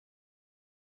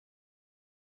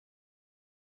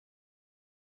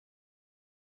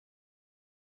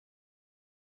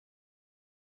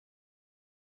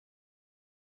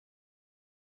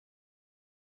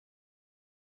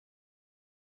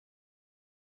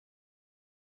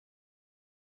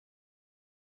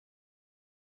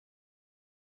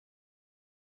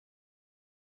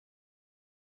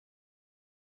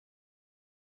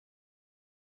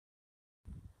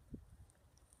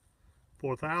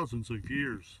For thousands of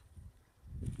years,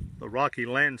 the rocky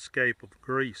landscape of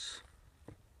Greece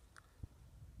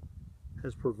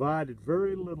has provided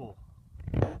very little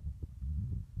in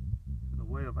the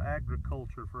way of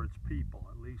agriculture for its people,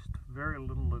 at least very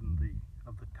little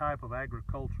of the type of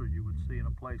agriculture you would see in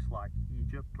a place like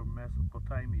Egypt or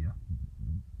Mesopotamia.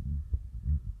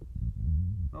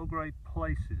 No great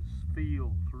places,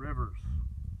 fields, rivers,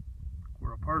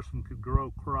 where a person could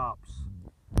grow crops.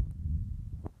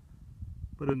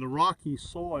 But in the rocky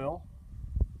soil,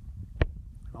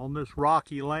 on this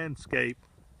rocky landscape,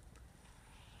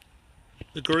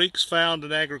 the Greeks found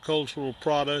an agricultural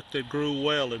product that grew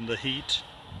well in the heat,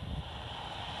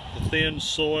 the thin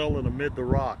soil, and amid the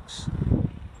rocks.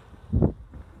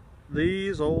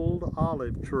 These old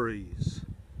olive trees,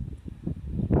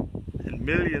 and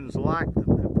millions like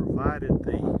them, have provided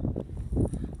the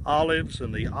olives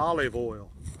and the olive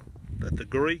oil that the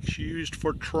Greeks used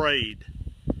for trade.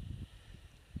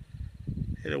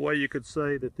 In a way, you could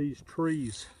say that these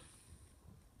trees,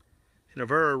 in a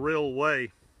very real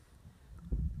way,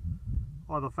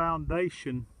 are the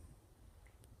foundation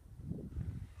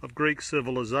of Greek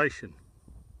civilization.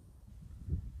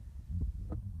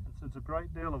 And since a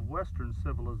great deal of Western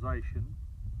civilization,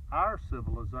 our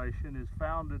civilization is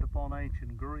founded upon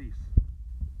ancient Greece,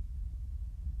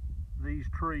 these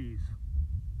trees,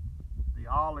 the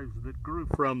olives that grew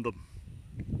from them,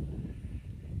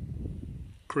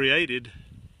 created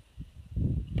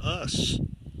us.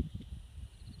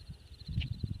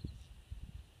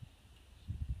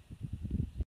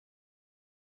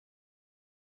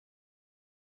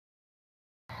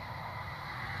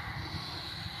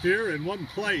 Here in one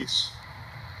place,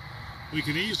 we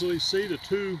can easily see the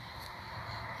two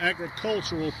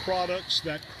agricultural products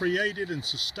that created and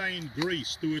sustained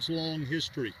Greece through its long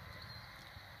history.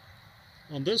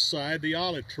 On this side, the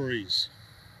olive trees.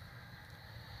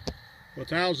 For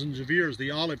thousands of years,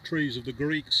 the olive trees of the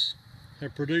Greeks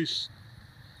have produced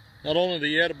not only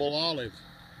the edible olive,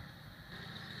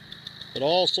 but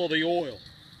also the oil,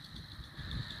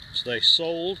 which they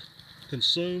sold,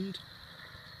 consumed,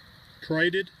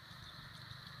 traded.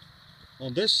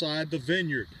 On this side, the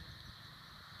vineyard,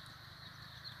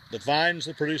 the vines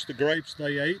that produced the grapes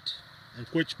they ate, and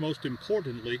which, most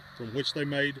importantly, from which they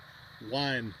made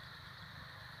wine.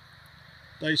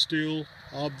 They still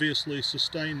obviously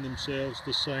sustain themselves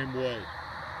the same way.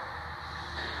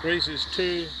 Greece's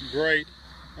two great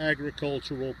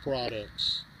agricultural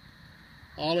products: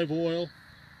 olive oil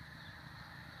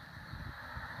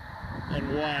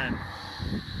and wine.